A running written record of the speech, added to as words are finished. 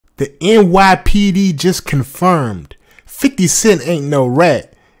The NYPD just confirmed 50 Cent ain't no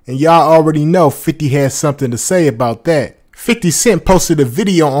rat, and y'all already know 50 has something to say about that. 50 Cent posted a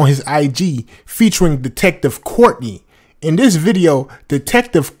video on his IG featuring Detective Courtney. In this video,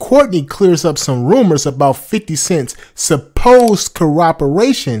 Detective Courtney clears up some rumors about 50 Cent's supposed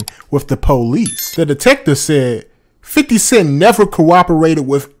cooperation with the police. The detective said, 50 Cent never cooperated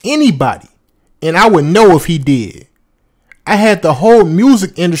with anybody, and I would know if he did. I had the whole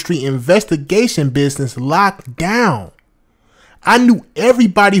music industry investigation business locked down. I knew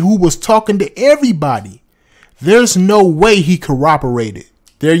everybody who was talking to everybody. There's no way he cooperated.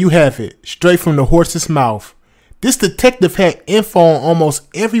 There you have it, straight from the horse's mouth. This detective had info on almost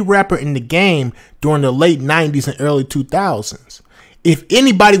every rapper in the game during the late 90s and early 2000s. If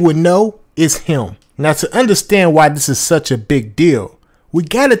anybody would know, it's him. Now, to understand why this is such a big deal, we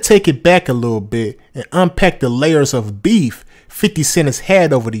gotta take it back a little bit and unpack the layers of beef 50 Cent has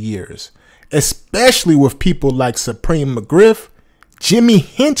had over the years, especially with people like Supreme McGriff, Jimmy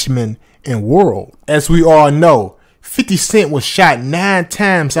Henchman, and World. As we all know, 50 Cent was shot 9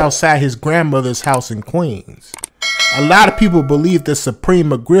 times outside his grandmother's house in Queens. A lot of people believe that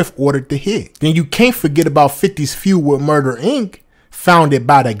Supreme McGriff ordered the hit. Then you can't forget about 50's feud with Murder Inc., founded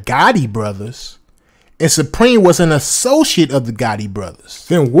by the Gotti brothers. And Supreme was an associate of the Gotti brothers.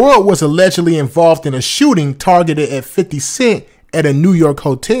 Then World was allegedly involved in a shooting targeted at 50 Cent at a New York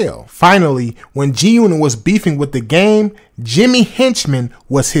hotel. Finally, when G-Unit was beefing with the game, Jimmy Henchman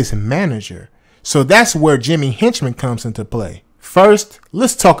was his manager. So that's where Jimmy Henchman comes into play. First,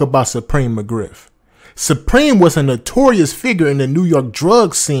 let's talk about Supreme McGriff. Supreme was a notorious figure in the New York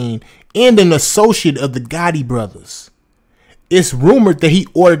drug scene and an associate of the Gotti brothers. It's rumored that he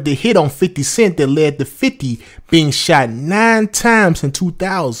ordered the hit on 50 Cent that led to 50 being shot 9 times in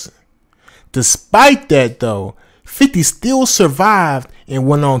 2000. Despite that though, 50 still survived and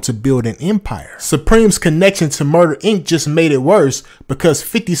went on to build an empire. Supreme's connection to Murder Inc. just made it worse because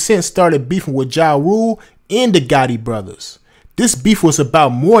 50 Cent started beefing with Ja Rule and the Gotti brothers. This beef was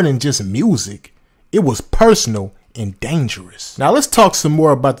about more than just music. It was personal and dangerous. Now let's talk some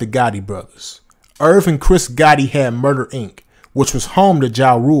more about the Gotti brothers. Irv and Chris Gotti had Murder Inc., which was home to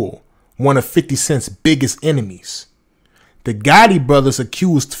Ja Rule, one of 50 Cent's biggest enemies. The Gotti brothers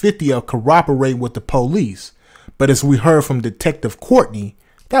accused 50 of cooperating with the police, but as we heard from Detective Courtney,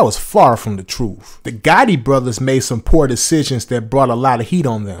 that was far from the truth. The Gotti brothers made some poor decisions that brought a lot of heat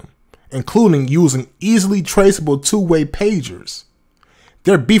on them, including using easily traceable two-way pagers.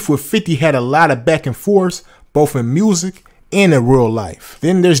 Their beef with 50 had a lot of back and forth, both in music and in real life.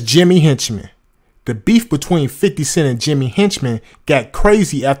 Then there's Jimmy Henchman. The beef between 50 Cent and Jimmy Henchman got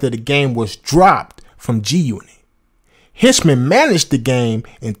crazy after the game was dropped from G-Unit. Henchman managed the game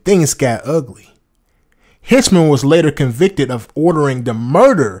and things got ugly. Henchman was later convicted of ordering the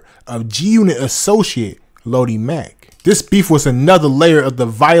murder of G-Unit associate Lodi Mack. This beef was another layer of the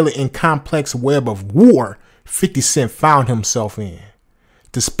violent and complex web of war 50 Cent found himself in.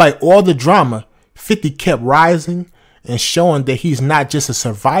 Despite all the drama, 50 kept rising and showing that he's not just a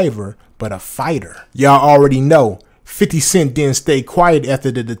survivor, but a fighter. Y'all already know, 50 Cent didn't stay quiet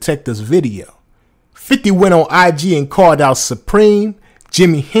after the detective's video. 50 went on IG and called out Supreme,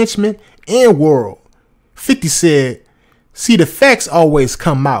 Jimmy Henchman, and World. 50 said, "See, the facts always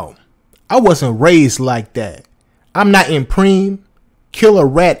come out. I wasn't raised like that. I'm not in Preem, Killer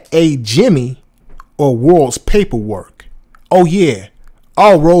Rat A Jimmy, or World's paperwork. Oh yeah,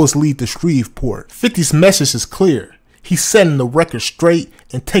 all roads lead to Shreveport." 50's message is clear. He's setting the record straight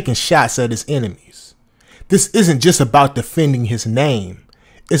and taking shots at his enemies. This isn't just about defending his name.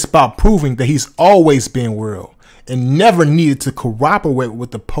 It's about proving that he's always been real and never needed to cooperate with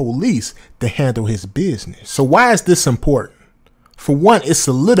the police to handle his business. So why is this important? For one, it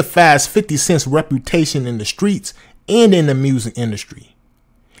solidifies 50 Cent's reputation in the streets and in the music industry.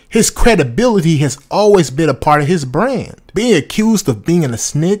 His credibility has always been a part of his brand. Being accused of being a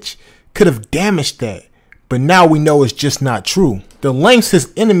snitch could have damaged that, but now we know it's just not true. The lengths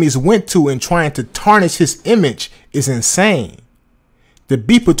his enemies went to in trying to tarnish his image is insane. The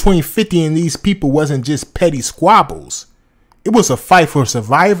beef between 50 and these people wasn't just petty squabbles. It was a fight for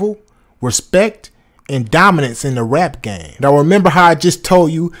survival, respect, and dominance in the rap game. Now remember how I just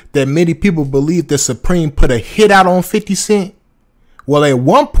told you that many people believe that Supreme put a hit out on 50 Cent? Well, at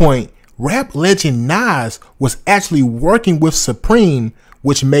one point, rap legend Nas was actually working with Supreme,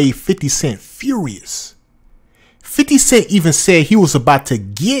 which made 50 Cent furious. 50 Cent even said he was about to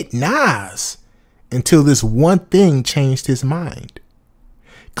get Nas until this one thing changed his mind.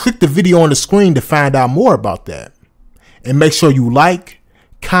 Click the video on the screen to find out more about that. And make sure you like,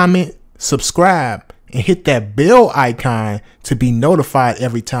 comment, subscribe, and hit that bell icon to be notified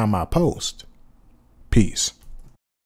every time I post. Peace.